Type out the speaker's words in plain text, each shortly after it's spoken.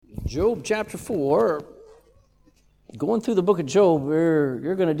Job chapter 4, going through the book of Job,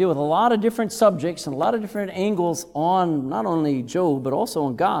 you're going to deal with a lot of different subjects and a lot of different angles on not only Job, but also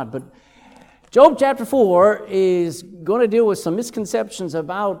on God. But Job chapter 4 is going to deal with some misconceptions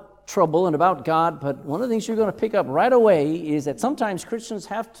about trouble and about God. But one of the things you're going to pick up right away is that sometimes Christians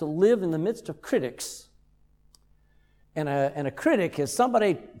have to live in the midst of critics. And a critic is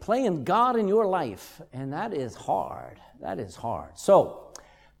somebody playing God in your life, and that is hard. That is hard. So,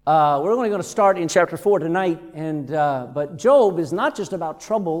 we're only going to start in chapter 4 tonight, but Job is not just about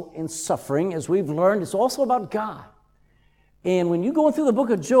trouble and suffering, as we've learned. It's also about God. And when you go through the book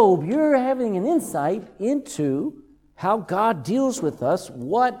of Job, you're having an insight into how God deals with us,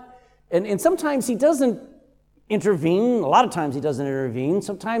 and sometimes He doesn't intervene. A lot of times He doesn't intervene.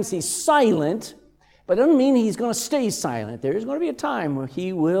 Sometimes He's silent, but it doesn't mean He's going to stay silent. There's going to be a time where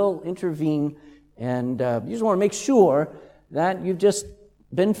He will intervene, and you just want to make sure that you've just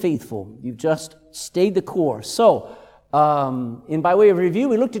been faithful. You've just stayed the course. So, by way of review,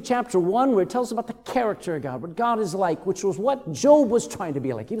 we looked at chapter 1 where it tells us about the character of God, what God is like, which was what Job was trying to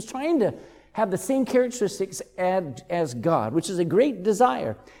be like. He was trying to have the same characteristics as God, which is a great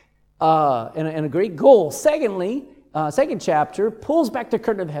desire and a great goal. Secondly, second chapter pulls back the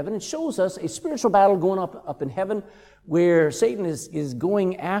curtain of heaven and shows us a spiritual battle going up in heaven where Satan is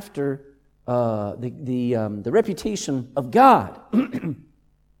going after the reputation of God.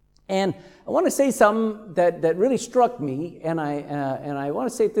 And I want to say something that really struck me, and I want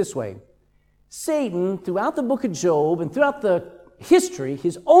to say it this way. Satan, throughout the book of Job and throughout the history,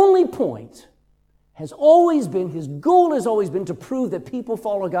 his only point has always been, his goal has always been to prove that people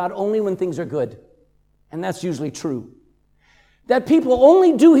follow God only when things are good. And that's usually true. That people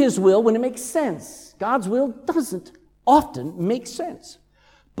only do His will when it makes sense. God's will doesn't often make sense.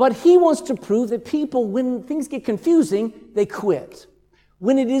 But He wants to prove that people, when things get confusing, they quit.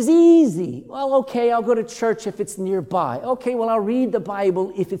 When it is easy, well, okay, I'll go to church if it's nearby. Okay, well, I'll read the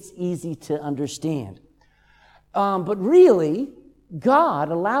Bible if it's easy to understand. But really, God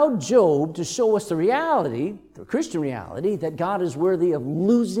allowed Job to show us the reality, the Christian reality, that God is worthy of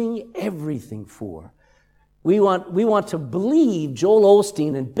losing everything for. We want to believe Joel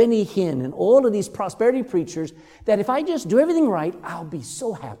Osteen and Benny Hinn and all of these prosperity preachers that if I just do everything right, I'll be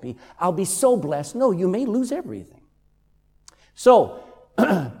so happy, I'll be so blessed. No, you may lose everything. So,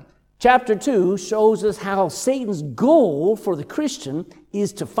 chapter 2 shows us how Satan's goal for the Christian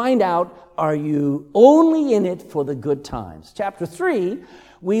is to find out, are you only in it for the good times? Chapter 3,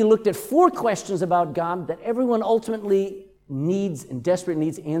 we looked at 4 questions about God that everyone ultimately needs and desperately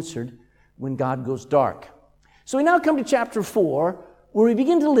needs answered when God goes dark. So we now come to chapter 4, where we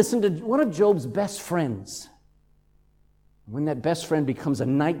begin to listen to one of Job's best friends. When that best friend becomes a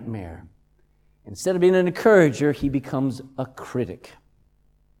nightmare, instead of being an encourager, he becomes a critic.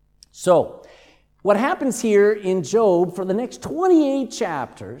 So, what happens here in Job for the next 28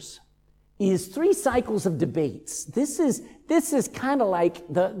 chapters is 3 cycles of debates. This is kind of like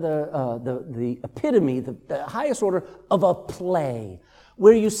the epitome, the highest order of a play,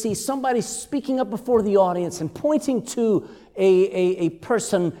 where you see somebody speaking up before the audience and pointing to a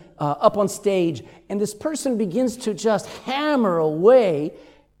person up on stage, and this person begins to just hammer away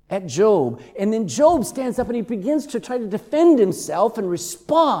at Job. And then Job stands up and he begins to try to defend himself and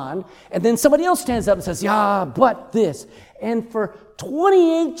respond. And then somebody else stands up and says, yeah, but this. And for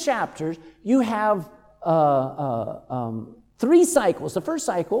 28 chapters, you have 3 cycles. The first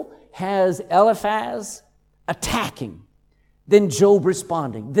cycle has Eliphaz attacking, then Job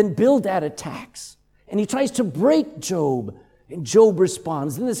responding, then Bildad attacks. And he tries to break Job, and Job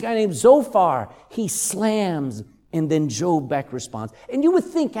responds. Then this guy named Zophar, he slams, and then Job back responds. And you would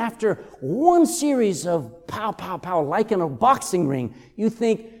think after one series of pow, pow, pow, like in a boxing ring, you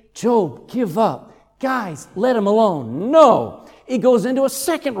think, Job, give up. Guys, let him alone. No. It goes into a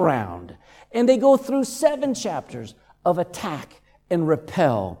second round. And they go through 7 chapters of attack and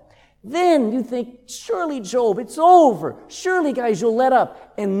repel. Then you think, surely, Job, it's over. Surely, guys, you'll let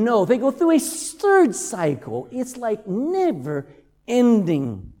up. And no, they go through a 3rd cycle. It's like never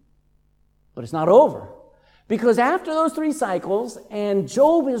ending. But it's not over. Because after those 3 cycles, and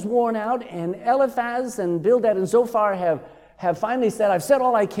Job is worn out, and Eliphaz and Bildad and Zophar have finally said, I've said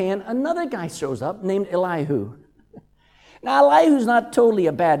all I can, another guy shows up named Elihu. Now, Elihu's not totally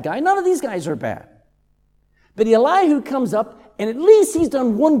a bad guy. None of these guys are bad. But Elihu comes up, and at least he's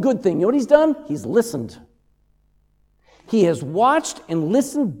done one good thing. You know what he's done? He's listened. He has watched and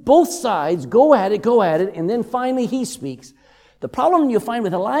listened both sides, go at it, and then finally he speaks. The problem you'll find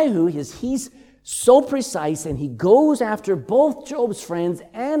with Elihu is he's so precise, and he goes after both Job's friends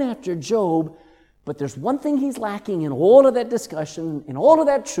and after Job But there's one thing he's lacking in all of that discussion, in all of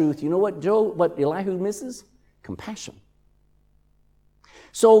that truth. You know what Elihu misses? Compassion.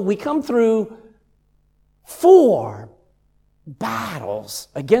 So we come through 4 battles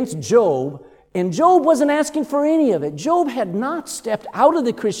against Job, and Job wasn't asking for any of it. Job had not stepped out of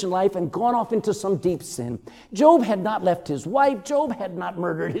the Christian life and gone off into some deep sin. Job had not left his wife. Job had not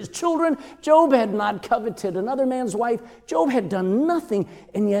murdered his children. Job had not coveted another man's wife. Job had done nothing,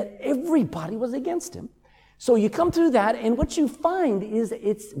 and yet everybody was against him. So you come through that, and what you find is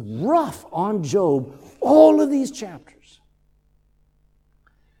it's rough on Job, all of these chapters.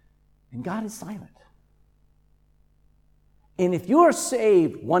 And God is silent. And if you are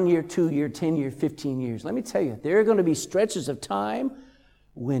saved 1 year, 2 year, 10 year, 15 years, let me tell you, there are going to be stretches of time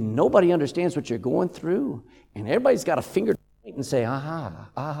when nobody understands what you're going through, and everybody's got a finger to point and say, aha,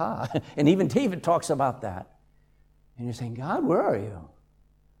 aha. And even David talks about that. And you're saying, God, where are you?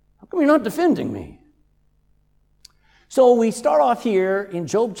 How come you're not defending me? So we start off here in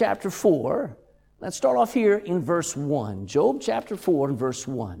Job chapter 4. Let's start off here in verse 1. Job chapter 4 and verse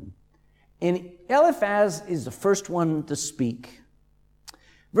 1. And Eliphaz is the first one to speak.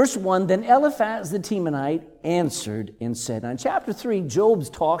 Verse 1, then Eliphaz the Temanite answered and said. Now in chapter 3, Job's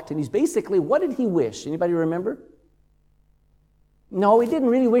talked, and he's basically, what did he wish? Anybody remember? No, he didn't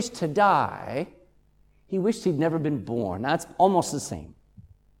really wish to die. He wished he'd never been born. Now it's almost the same.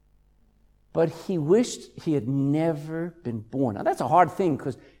 But he wished he had never been born. Now that's a hard thing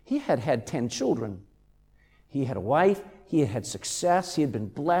because he had had 10 children. He had a wife, he had had success, he had been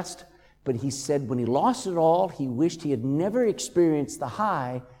blessed. But he said when he lost it all, he wished he had never experienced the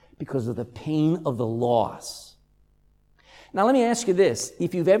high because of the pain of the loss. Now let me ask you this.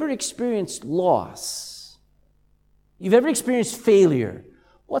 If you've ever experienced loss, you've ever experienced failure,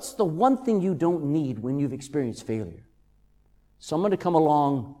 what's the one thing you don't need when you've experienced failure? Someone to come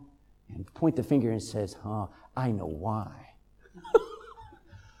along and point the finger and says, I know why.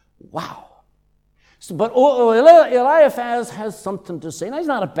 Wow. So, but Eliphaz has something to say. Now, he's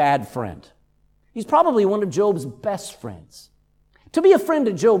not a bad friend. He's probably one of Job's best friends. To be a friend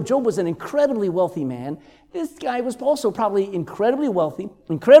of Job, Job was an incredibly wealthy man. This guy was also probably incredibly wealthy,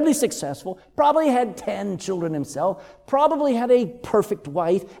 incredibly successful, probably had 10 children himself, probably had a perfect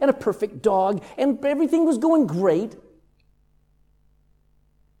wife and a perfect dog, and everything was going great.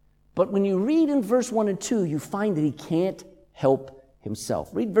 But when you read in verse 1 and 2, you find that he can't help himself.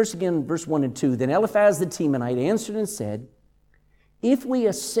 Read verse 1 and 2. Then Eliphaz the Temanite answered and said, if we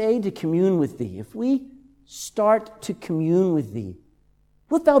essay to commune with thee, if we start to commune with thee,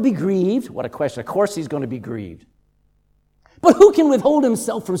 wilt thou be grieved? What a question. Of course he's going to be grieved. But who can withhold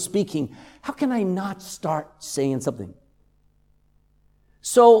himself from speaking? How can I not start saying something?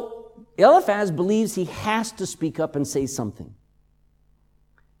 So Eliphaz believes he has to speak up and say something.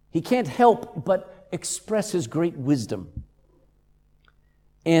 He can't help but express his great wisdom.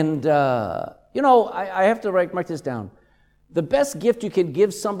 And, I have to write this down. The best gift you can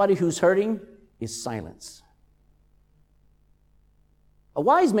give somebody who's hurting is silence. A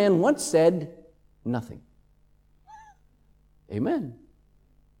wise man once said, nothing. Amen.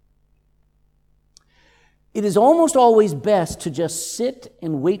 It is almost always best to just sit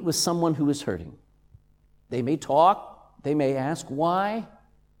and wait with someone who is hurting. They may talk, they may ask why.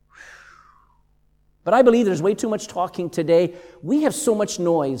 But I believe there's way too much talking today. We have so much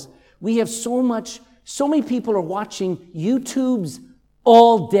noise. We have so many people are watching YouTubes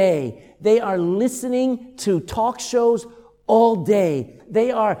all day. They are listening to talk shows all day.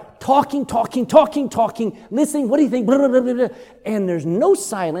 They are talking, listening. What do you think? Blah, blah, blah, blah. And there's no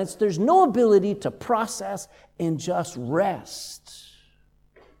silence. There's no ability to process and just rest.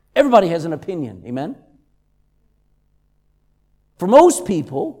 Everybody has an opinion. Amen? For most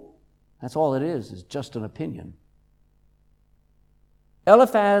people, that's all it is just an opinion.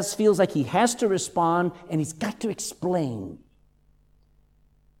 Eliphaz feels like he has to respond and he's got to explain.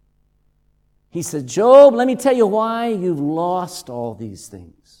 He said, Job, let me tell you why you've lost all these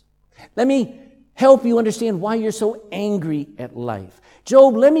things. Let me help you understand why you're so angry at life.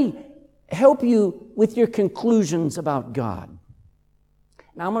 Job, let me help you with your conclusions about God.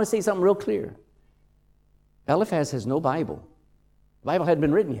 Now I'm going to say something real clear. Eliphaz has no Bible. The Bible hadn't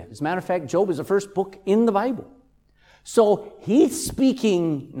been written yet. As a matter of fact, Job is the first book in the Bible. So he's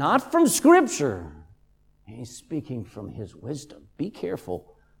speaking not from Scripture. He's speaking from his wisdom. Be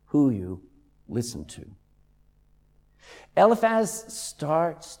careful who you listen to. Eliphaz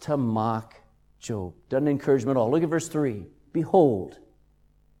starts to mock Job. Doesn't encourage him at all. Look at verse 3. Behold,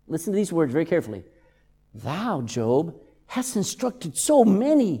 listen to these words very carefully. Thou, Job, hast instructed so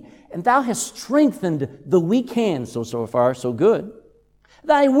many, and thou hast strengthened the weak hands. So far, so good.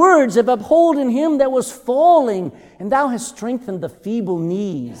 Thy words have upholden him that was falling, and thou hast strengthened the feeble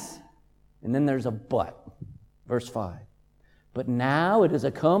knees. And then there's a but. Verse 5. But now it is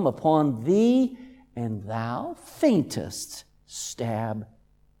come upon thee, and thou faintest. Stab,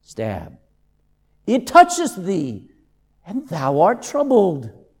 stab. It toucheth thee, and thou art troubled.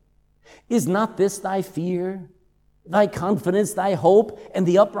 Is not this thy fear, thy confidence, thy hope, and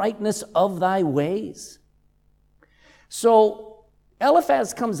the uprightness of thy ways? So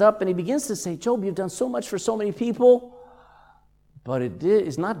Eliphaz comes up and he begins to say, Job, you've done so much for so many people, but it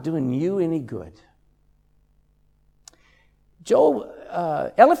is not doing you any good.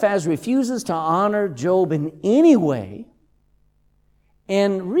 Eliphaz refuses to honor Job in any way.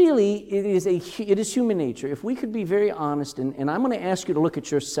 And really, it is human nature. If we could be very honest, and I'm going to ask you to look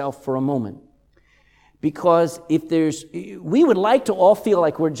at yourself for a moment. Because we would like to all feel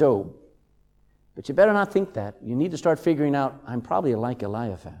like we're Job. But you better not think that. You need to start figuring out, I'm probably like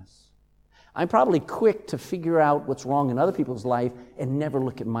Eliphaz. I'm probably quick to figure out what's wrong in other people's life and never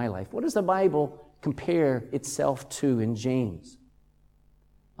look at my life. What does the Bible compare itself to in James?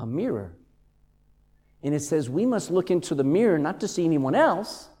 A mirror. And it says we must look into the mirror not to see anyone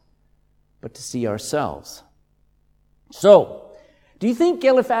else, but to see ourselves. So, do you think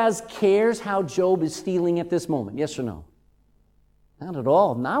Eliphaz cares how Job is feeling at this moment? Yes or no? Not at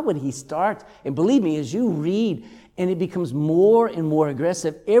all. Not when he starts. And believe me, as you read, and it becomes more and more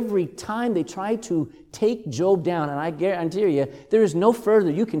aggressive every time they try to take Job down. And I guarantee you, there is no further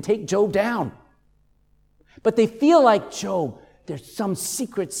you can take Job down. But they feel like Job, there's some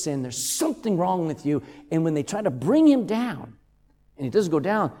secret sin, there's something wrong with you. And when they try to bring him down, and he doesn't go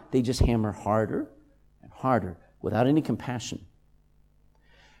down, they just hammer harder and harder without any compassion.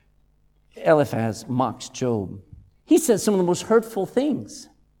 Eliphaz mocks Job. He says some of the most hurtful things.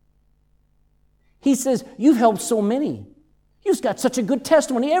 He says, you've helped so many. You've got such a good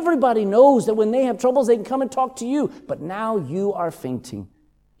testimony. Everybody knows that when they have troubles, they can come and talk to you. But now you are fainting.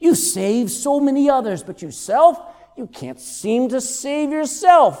 You saved so many others, but yourself, you can't seem to save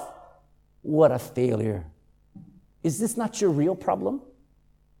yourself. What a failure. Is this not your real problem?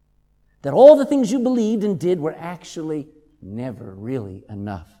 That all the things you believed and did were actually never really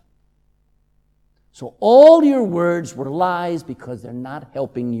enough. So all your words were lies because they're not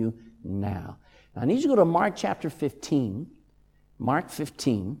helping you now. Now I need you to go to Mark chapter 15. Mark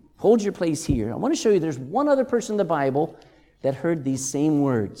 15. Hold your place here. I want to show you there's one other person in the Bible that heard these same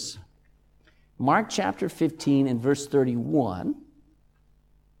words. Mark chapter 15 and verse 31.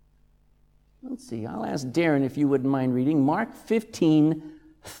 Let's see. I'll ask Darren if you wouldn't mind reading. Mark 15,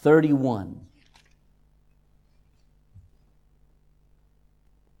 31.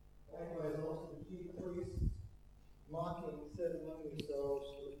 Likewise also the chief priests, mocking, said among themselves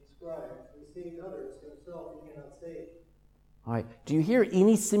with the scribes, we saved others, himself he cannot save. All right. Do you hear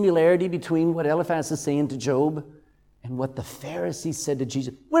any similarity between what Eliphaz is saying to Job and what the Pharisees said to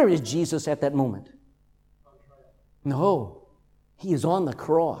Jesus? Where is Jesus at that moment? No. He is on the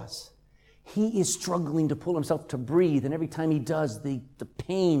cross. He is struggling to pull himself to breathe, and every time he does, the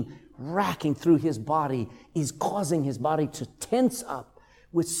pain racking through his body is causing his body to tense up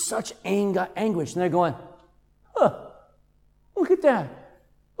with such anguish. And they're going, look at that.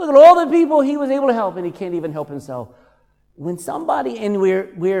 Look at all the people he was able to help, and he can't even help himself. When somebody, and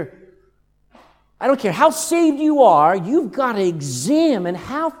I don't care how saved you are, you've got to examine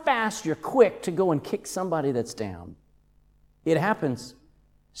how fast you're quick to go and kick somebody that's down. It happens,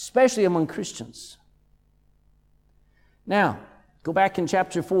 especially among Christians. Now, go back in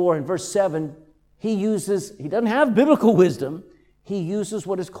chapter 4 and verse 7, he doesn't have biblical wisdom. He uses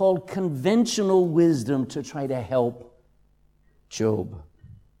what is called conventional wisdom to try to help Job.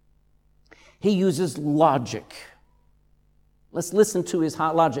 He uses logic. Let's listen to his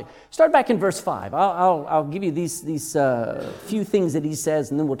hot logic. Start back in verse 5. I'll give you these few things that he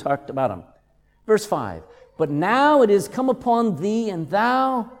says, and then we'll talk about them. Verse 5. But now it is come upon thee, and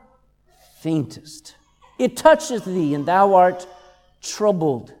thou faintest. It toucheth thee, and thou art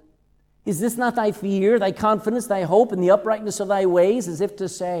troubled. Is this not thy fear, thy confidence, thy hope, and the uprightness of thy ways? As if to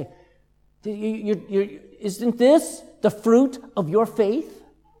say, isn't this the fruit of your faith?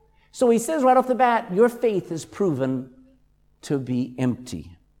 So he says right off the bat, your faith is proven to be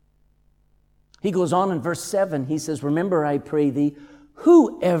empty. He goes on in verse 7, he says, remember, I pray thee,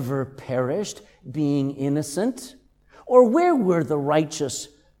 who ever perished, being innocent? Or where were the righteous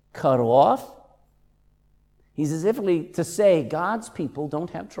cut off? He's as if to say, God's people don't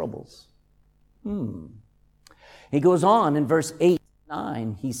have troubles. He goes on in verse 8,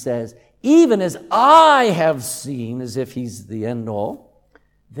 9, he says, even as I have seen, as if he's the end all,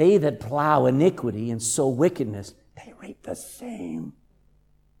 they that plow iniquity and sow wickedness, they reap the same.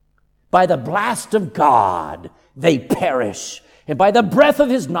 By the blast of God, they perish. And by the breath of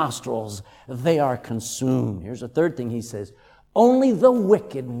his nostrils, they are consumed. Here's a third thing he says. Only the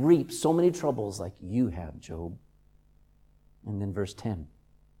wicked reap so many troubles like you have, Job. And then verse 10.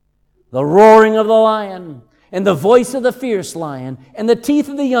 The roaring of the lion and the voice of the fierce lion and the teeth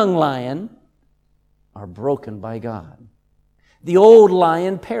of the young lion are broken by God. The old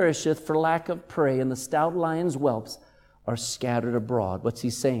lion perisheth for lack of prey, and the stout lion's whelps are scattered abroad. What's he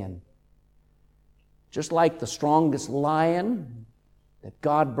saying? Just like the strongest lion that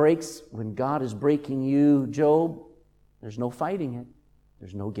God breaks when God is breaking you, Job, there's no fighting it.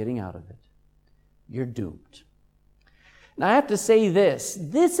 There's no getting out of it. You're doomed. Now I have to say this.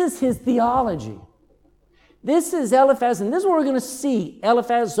 This is his theology. This is Eliphaz, and this is what we're going to see.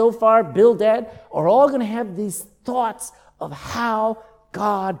 Eliphaz, Zophar, Bildad are all going to have these thoughts of how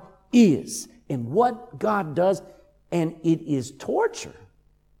God is and what God does, and it is torture.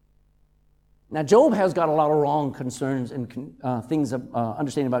 Now, Job has got a lot of wrong concerns and things of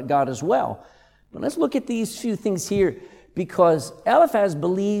understanding about God as well. But let's look at these few things here, because Eliphaz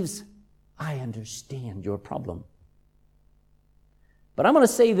believes, I understand your problem. But I'm going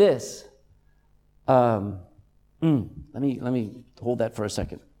to say this. Let me hold that for a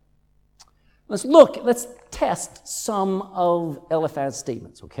second. Let's test some of Eliphaz's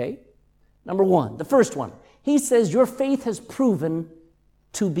statements, okay? Number one, the first one. He says, your faith has proven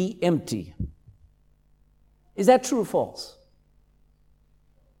to be empty. Is that true or false?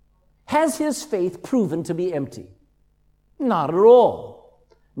 Has his faith proven to be empty? Not at all.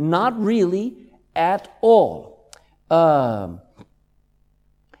 Not really at all. Go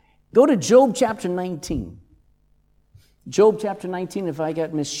to Job chapter 19. Job chapter 19, if I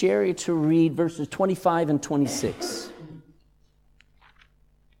got Miss Sherry to read verses 25 and 26.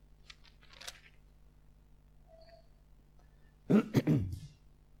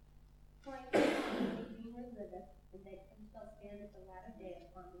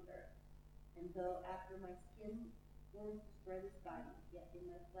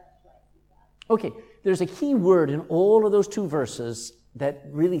 Okay, there's a key word in all of those two verses that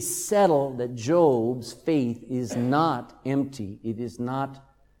really settle that Job's faith is not empty. It is not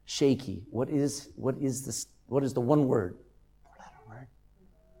shaky. What is the one word? Four-letter word.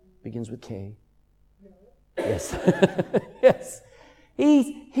 Begins with K. Yes. Yes.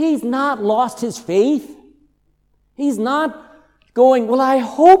 He's not lost his faith. He's not going, well, I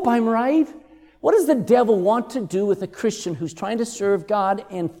hope I'm right. What does the devil want to do with a Christian who's trying to serve God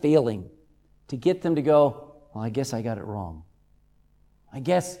and failing? To get them to go, well, I guess I got it wrong. I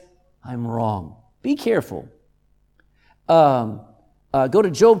guess I'm wrong. Be careful. Go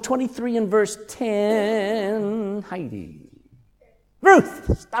to Job 23 and verse 10. Heidi.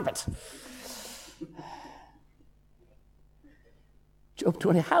 Ruth, stop it. Job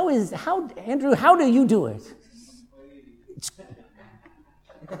 20. Andrew, how do you do it?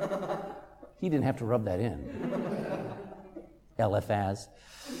 He didn't have to rub that in. Eliphaz.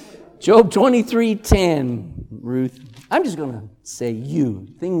 Job 23:10, Ruth. I'm just going to say you,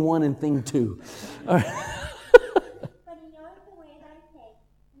 thing one and thing two. All right. But he knows the way that I take.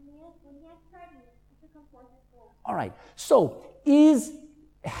 When he has tried me, I shall come forth as gold. All right. So,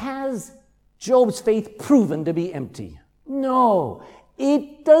 has Job's faith proven to be empty? No.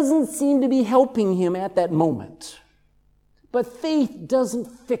 It doesn't seem to be helping him at that moment. But faith doesn't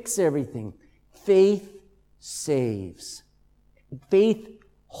fix everything. Faith saves. Faith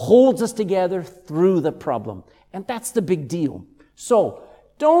holds us together through the problem. And that's the big deal. So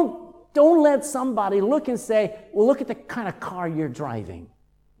don't let somebody look and say, well, look at the kind of car you're driving.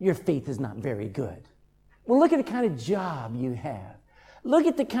 Your faith is not very good. Well, look at the kind of job you have. Look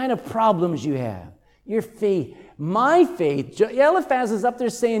at the kind of problems you have. Your faith, my faith, Eliphaz is up there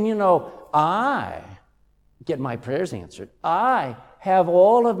saying, I get my prayers answered. I have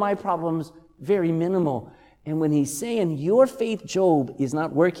all of my problems very minimal. And when he's saying your faith, Job, is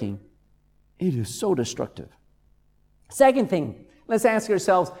not working, it is so destructive. Second thing, let's ask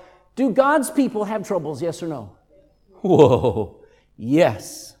ourselves, do God's people have troubles, yes or no? Whoa,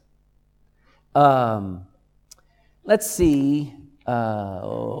 yes. Let's see.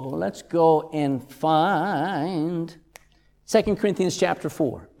 Let's go and find 2 Corinthians chapter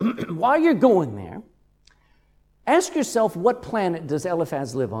 4. While you're going there, ask yourself, what planet does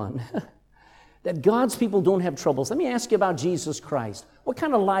Eliphaz live on? That God's people don't have troubles. Let me ask you about Jesus Christ. What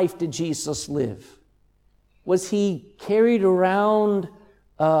kind of life did Jesus live? Was he carried around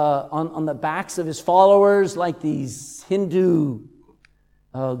on the backs of his followers like these Hindu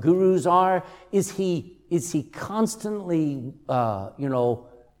gurus are? Is he constantly,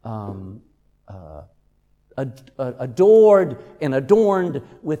 adored and adorned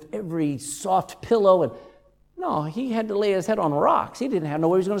with every soft pillow. And no, he had to lay his head on rocks. He didn't know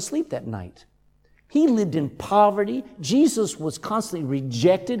where he was going to sleep that night. He lived in poverty. Jesus was constantly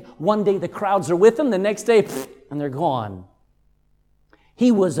rejected. One day the crowds are with him, the next day, and they're gone.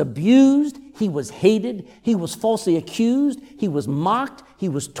 He was abused. He was hated. He was falsely accused. He was mocked. He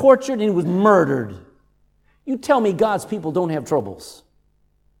was tortured, and he was murdered. You tell me God's people don't have troubles.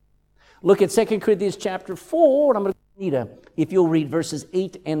 Look at 2 Corinthians chapter 4. I'm going to need if you'll read verses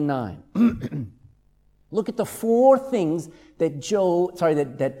 8 and 9. Look at the four things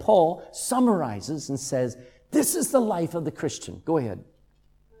that Paul summarizes and says, this is the life of the Christian. Go ahead.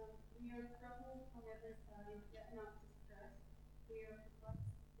 We are troubled on every side, yet not distressed. We are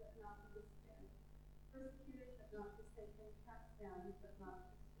perplexed, yet not in despair. Persecuted, but not forsaken. Cast down, but not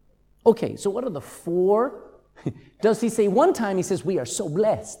destroyed. Okay, so what are the four? Does he say one time, he says, we are so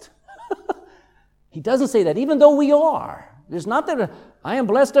blessed. He doesn't say that, even though we are. There's not that I am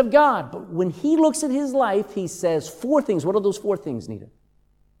blessed of God. But when he looks at his life, he says four things. What are those four things, Nita?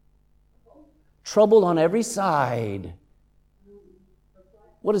 Troubled on every side.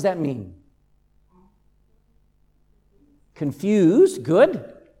 What does that mean? Confused.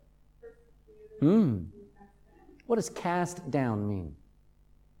 Good. What does cast down mean?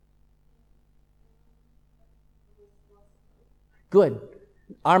 Good.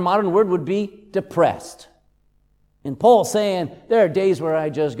 Our modern word would be depressed. And Paul's saying, there are days where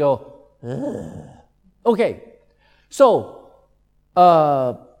I just go, ugh. Okay, so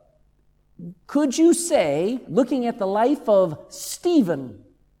could you say, looking at the life of Stephen,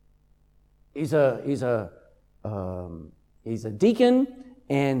 he's a deacon,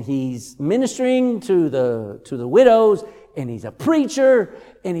 and he's ministering to the widows, and he's a preacher,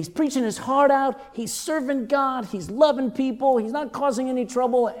 and he's preaching his heart out, he's serving God, he's loving people, he's not causing any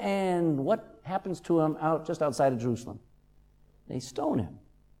trouble, and what happens to him just outside of Jerusalem? They stone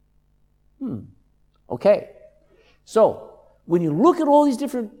him. Okay. So, when you look at all these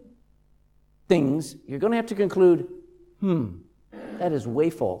different things, you're going to have to conclude, that is way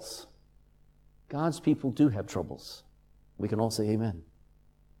false. God's people do have troubles. We can all say amen.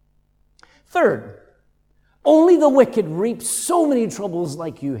 Third, only the wicked reap so many troubles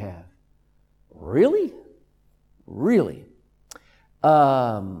like you have. Really? Really?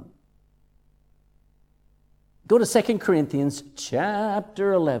 Go to 2 Corinthians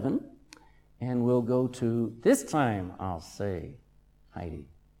chapter 11, and we'll go to, this time I'll say, Heidi.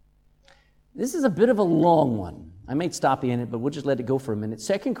 This is a bit of a long one. I might stop you in it, but we'll just let it go for a minute.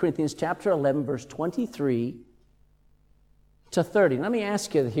 2 Corinthians chapter 11, verse 23 to 30. Let me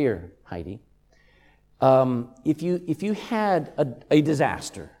ask you here, Heidi. If you had a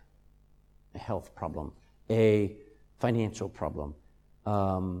disaster, a health problem, a financial problem,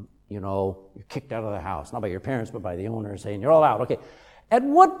 you're kicked out of the house, not by your parents, but by the owner, saying you're all out. Okay. At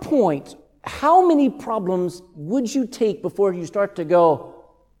what point, how many problems would you take before you start to go,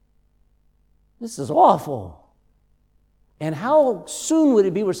 this is awful? And how soon would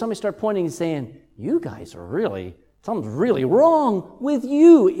it be where somebody start pointing and saying, you guys are something's really wrong with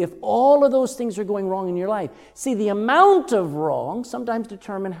you if all of those things are going wrong in your life? See, the amount of wrong sometimes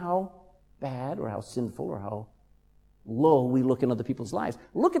determine how bad or how sinful or how low we look in other people's lives.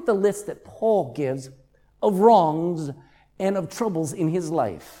 Look at the list that Paul gives of wrongs and of troubles in his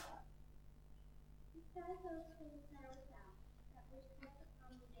life.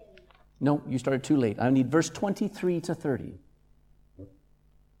 No, you started too late. I need verse 23 to 30.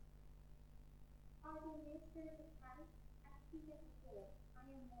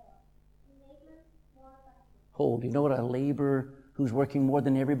 Hold, you know what a laborer who's working more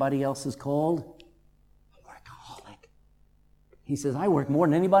than everybody else is called? He says, I work more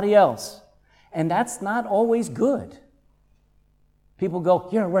than anybody else. And that's not always good. People go,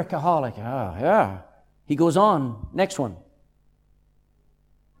 you're a workaholic. Oh, yeah. He goes on. Next one.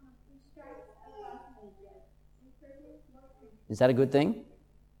 Is that a good thing?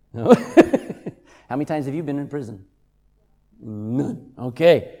 No. How many times have you been in prison? None.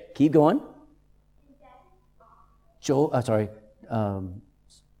 Okay. Keep going.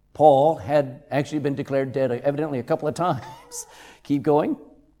 Paul had actually been declared dead evidently a couple of times. Keep going.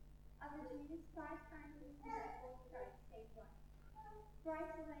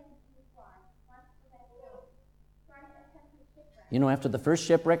 After the first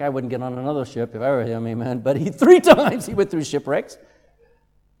shipwreck, I wouldn't get on another ship if I were him, amen. But 3 times he went through shipwrecks.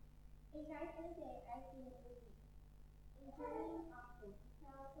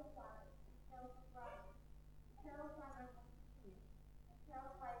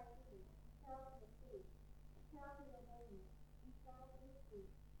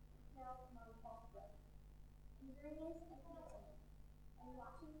 weariness and fatigue, and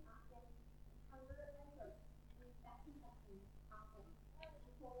watching often, hunger and thirst, and expecting nothing often, and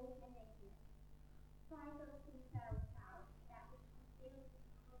cold and nakedness. Pride those things that are without, that which comes daily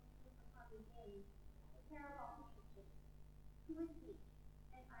upon me daily, the care of all creatures. Who is he?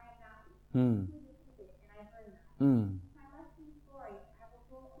 And I am not he. Hmm. Who is it? And I burn not. Hmm. If I must be glory, I will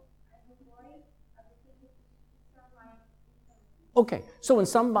glory of the things which concern my infirmity. Okay, so when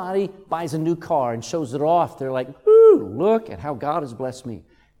somebody buys a new car and shows it off, they're like, "Ooh, look at how God has blessed me."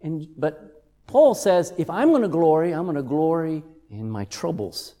 But Paul says, if I'm going to glory in my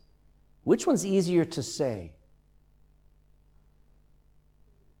troubles. Which one's easier to say?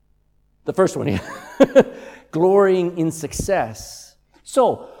 The first one, yeah. Glorying in success.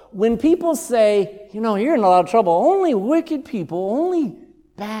 So, when people say, you're in a lot of trouble, only wicked people, only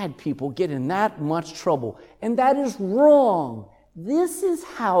bad people get in that much trouble. And that is wrong. This is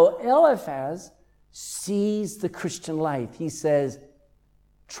how Eliphaz sees the Christian life. He says,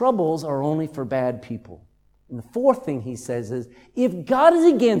 troubles are only for bad people. And the fourth thing he says is, if God is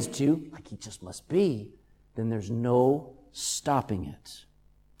against you, like he just must be, then there's no stopping it.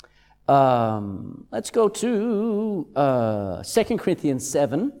 Let's go to 2 Corinthians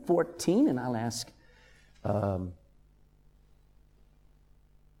 7:14, and I'll ask your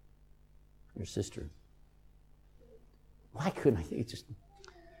sister. Why couldn't I think just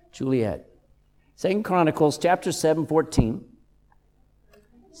Juliet? 2 Chronicles chapter 7:14.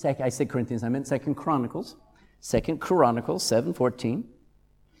 I said Corinthians, I meant 2 Chronicles. 2 Chronicles 7:14.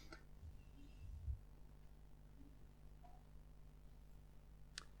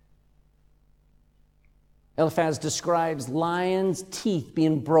 Eliphaz describes lions' teeth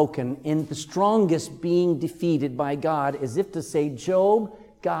being broken and the strongest being defeated by God, as if to say, Job,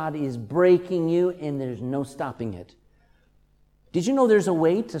 God is breaking you and there's no stopping it. Did you know there's a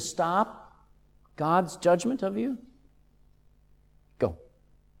way to stop God's judgment of you? Go.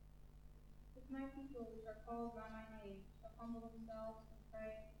 If my people which are called by my name shall humble themselves and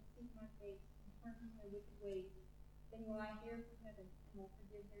pray and seek my face and turn from their wicked ways, then will I hear from heaven and will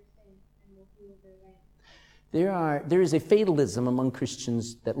forgive their sin and will heal their land. There is a fatalism among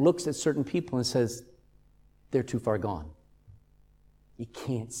Christians that looks at certain people and says, they're too far gone. You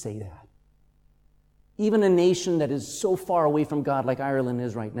can't say that. Even a nation that is so far away from God like Ireland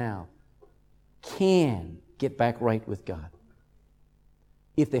is right now can get back right with God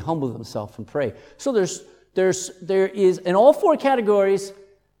if they humble themselves and pray. So there is in all four categories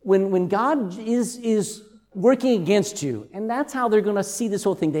when God is working against you, and that's how they're going to see this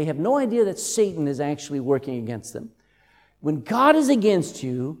whole thing. They have no idea that Satan is actually working against them. When God is against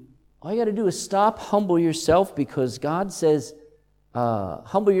you, all you got to do is stop, humble yourself, because God says,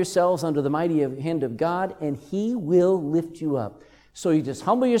 humble yourselves under the mighty hand of God, and He will lift you up. So you just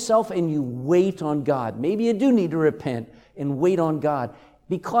humble yourself and you wait on God. Maybe you do need to repent and wait on God,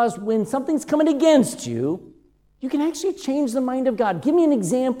 because when something's coming against you, you can actually change the mind of God. Give me an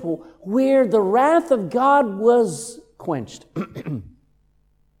example where the wrath of God was quenched.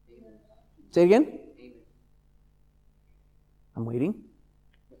 Say it again. I'm waiting.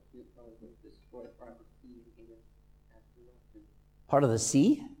 Part of the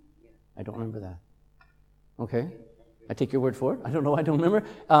sea? I don't remember that. Okay. I take your word for it. I don't know. I don't remember.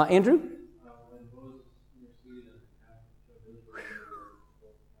 Andrew?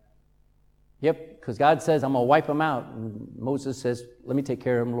 Yep, because God says, I'm going to wipe them out. And Moses says, let me take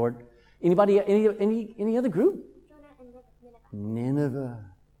care of them, Lord. Anybody, any other group? Nineveh.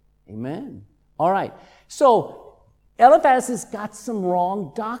 Amen. All right. So, Eliphaz has got some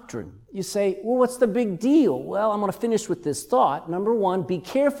wrong doctrine. You say, well, what's the big deal? Well, I'm going to finish with this thought. Number one, be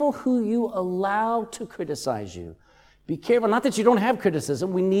careful who you allow to criticize you. Be careful. Not that you don't have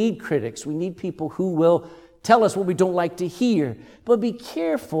criticism. We need critics. We need people who will tell us what we don't like to hear. But be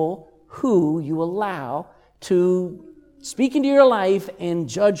careful who you allow to speak into your life and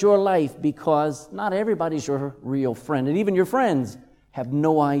judge your life, because not everybody's your real friend. And even your friends have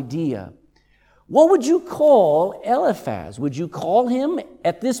no idea. What would you call Eliphaz? Would you call him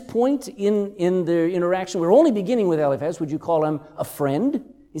at this point in the interaction? We're only beginning with Eliphaz. Would you call him a friend?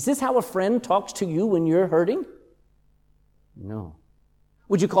 Is this how a friend talks to you when you're hurting? No.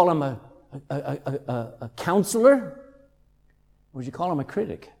 Would you call him a counselor? Or would you call him a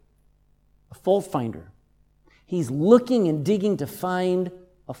critic? A fault finder. He's looking and digging to find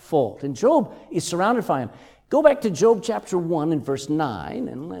a fault. And Job is surrounded by him. Go back to Job chapter 1 and verse 9,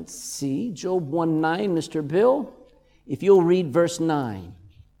 and let's see. Job 1:9, Mr. Bill. If you'll read verse 9.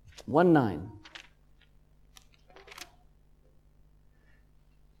 1:9.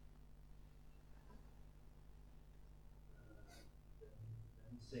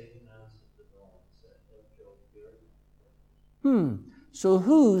 Satan answered the Lord and said, O Job, fear So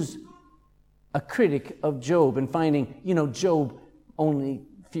who's a critic of Job and finding, Job only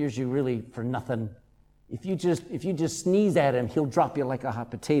fears you really for nothing? If you just sneeze at him, he'll drop you like a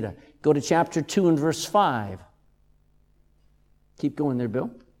hot potato. Go to chapter 2 and verse 5. Keep going there, Bill.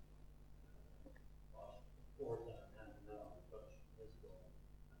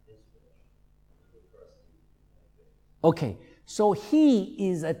 Okay, so he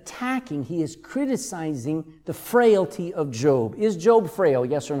is attacking, he is criticizing the frailty of Job. Is Job frail,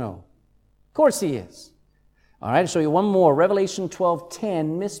 yes or no? Of course he is. All right, I'll show you one more. Revelation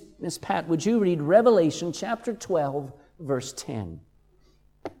 12:10. Miss Pat, would you read Revelation chapter 12, verse 10?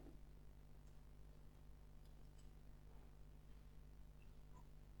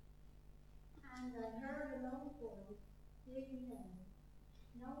 And I heard another voice saying in heaven,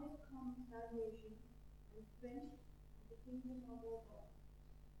 now is come salvation and strength and the kingdom of our God,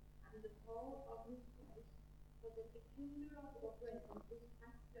 and the power of his Christ, for the accuser of our brethren is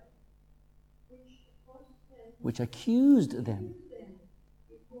cast down, which accused them.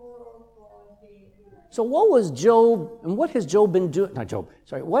 So what was Job, and what has Job been doing?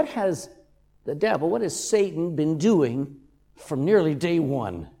 What has the devil, what has Satan been doing from nearly day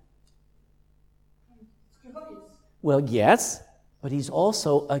one? Well, yes, but he's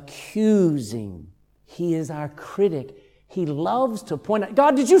also accusing. He is our critic. He loves to point out,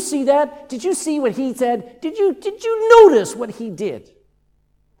 God, did you see that? Did you see what he said? Did you notice what he did?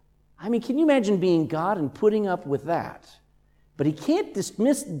 I mean, can you imagine being God and putting up with that? But he can't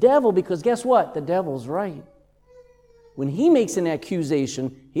dismiss the devil because guess what? The devil's right. When he makes an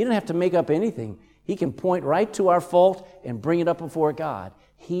accusation, he doesn't have to make up anything. He can point right to our fault and bring it up before God.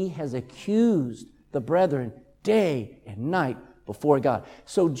 He has accused the brethren day and night before God.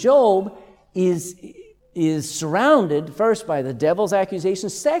 So Job is surrounded first by the devil's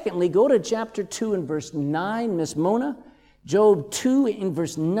accusations. Secondly, go to chapter 2 and verse 9, Miss Mona. Job 2 in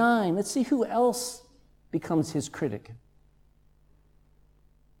verse 9. Let's see who else becomes his critic.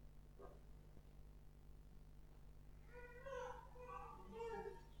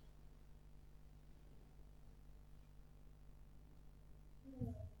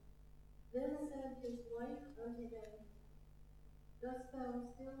 Then said his wife unto him, dost thou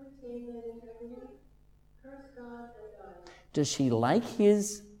still retain that integrity? Curse God and die. Does she like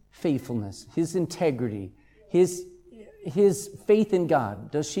his faithfulness, his integrity, his faith in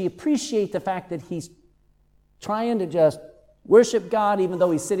God? Does she appreciate the fact that he's trying to just worship God even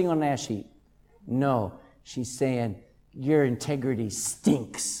though he's sitting on an ash heap? No. She's saying, your integrity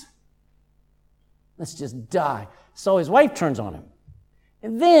stinks. Let's just die. So his wife turns on him.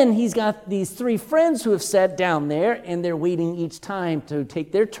 And then he's got these 3 friends who have sat down there, and they're waiting each time to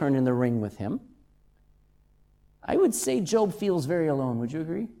take their turn in the ring with him. I would say Job feels very alone. Would you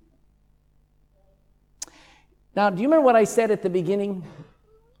agree? Now, do you remember what I said at the beginning?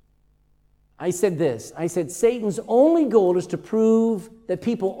 I said this. I said Satan's only goal is to prove that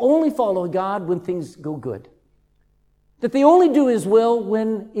people only follow God when things go good. That they only do his will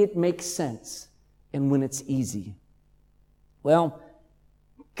when it makes sense and when it's easy. Well,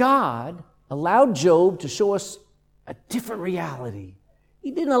 God allowed Job to show us a different reality.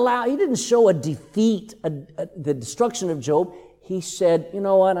 He didn't show a defeat, the destruction of Job. He said, you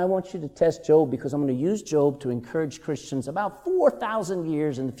know what, I want you to test Job because I'm going to use Job to encourage Christians about 4,000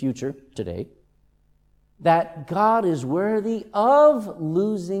 years in the future today that God is worthy of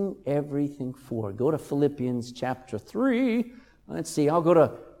losing everything for. Go to Philippians chapter 3. Let's see, I'll go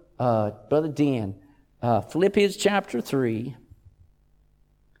to Brother Dan. Philippians chapter 3,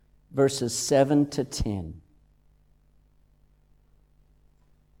 verses 7 to 10.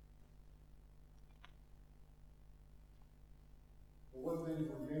 What things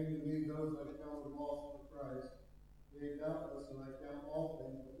were gained to me, those I count as loss for Christ. Yea, doubtless, and I count all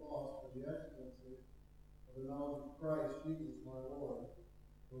things but loss for the excellency of the knowledge of Christ Jesus my Lord,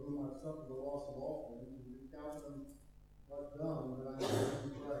 for whom I suffered the loss of all things, and do count them but dung, that I may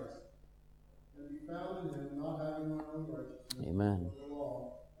win Christ, and be found in him, not having my own righteousness, Amen. of the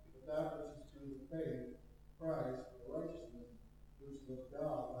law, but that which is through the faith, Christ, the righteousness, which is of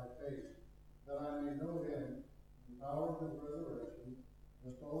God by faith, that I may know him, the power of his resurrection,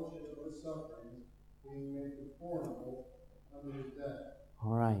 the fellowship of his sufferings, being made conformable unto his death.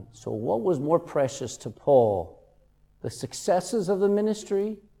 All right, so what was more precious to Paul? The successes of the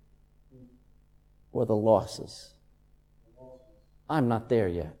ministry or the losses? I'm not there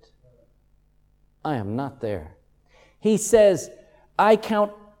yet. I am not there. He says, I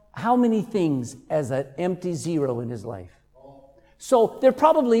count how many things as an empty zero in his life? So there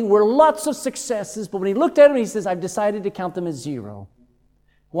probably were lots of successes, but when he looked at them, he says, I've decided to count them as zero.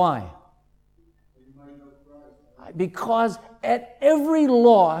 Why? Because at every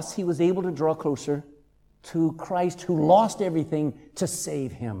loss, he was able to draw closer to Christ, who lost everything to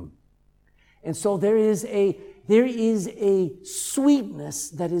save him. And so there is a sweetness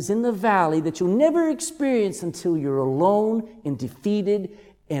that is in the valley that you'll never experience until you're alone and defeated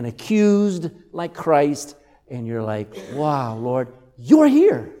and accused like Christ. And you're like, wow, Lord, you're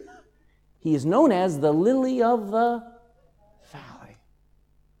here. He is known as the lily of the valley.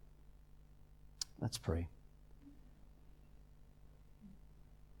 Let's pray.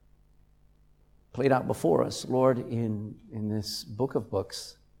 Played out before us, Lord, in this book of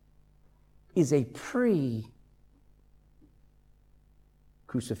books, is a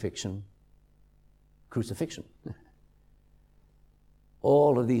pre-crucifixion.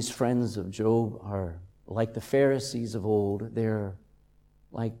 All of these friends of Job are like the Pharisees of old. They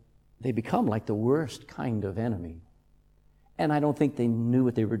become like the worst kind of enemy. And I don't think they knew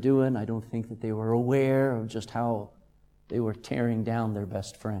what they were doing. I don't think that they were aware of just how they were tearing down their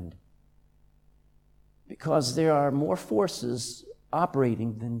best friend. Because there are more forces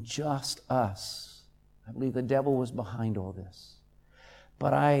operating than just us. I believe the devil was behind all this.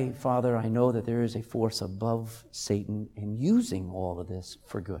 But Father, I know that there is a force above Satan in using all of this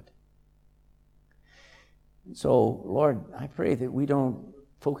for good. So, Lord, I pray that we don't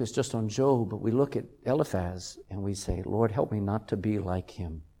focus just on Job, but we look at Eliphaz and we say, Lord, help me not to be like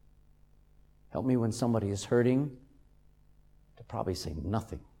him. Help me when somebody is hurting to probably say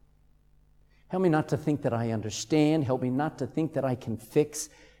nothing. Help me not to think that I understand. Help me not to think that I can fix.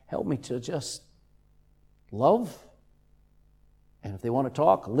 Help me to just love. And if they want to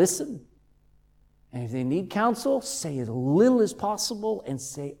talk, listen. And if they need counsel, say as little as possible and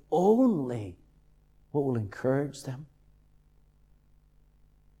say only what will encourage them.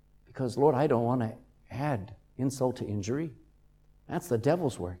 Because, Lord, I don't want to add insult to injury. That's the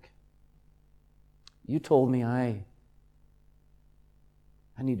devil's work. You told me I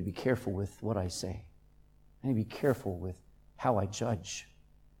need to be careful with what I say. I need to be careful with how I judge.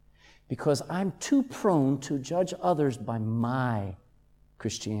 Because I'm too prone to judge others by my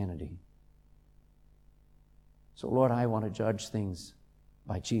Christianity. So, Lord, I want to judge things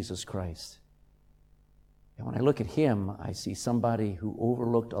by Jesus Christ. And when I look at him, I see somebody who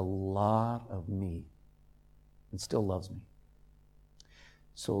overlooked a lot of me and still loves me.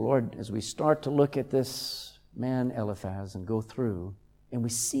 So, Lord, as we start to look at this man Eliphaz and go through, and we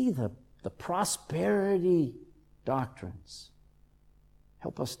see the prosperity doctrines,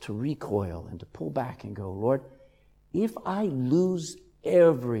 help us to recoil and to pull back and go, Lord, if I lose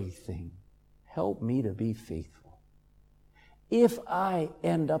everything, help me to be faithful. If I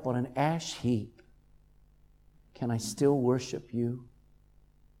end up on an ash heap, can I still worship you?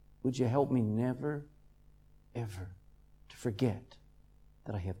 Would you help me never, ever to forget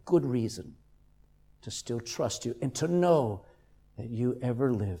that I have good reason to still trust you and to know that you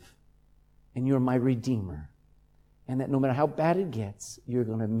ever live and you're my Redeemer, and that no matter how bad it gets, you're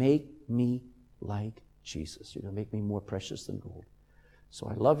going to make me like Jesus. You're going to make me more precious than gold. So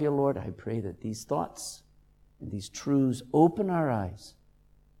I love you, Lord. I pray that these thoughts and these truths open our eyes,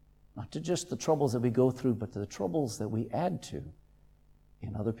 not to just the troubles that we go through, but to the troubles that we add to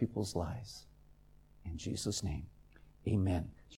in other people's lives. In Jesus' name, amen.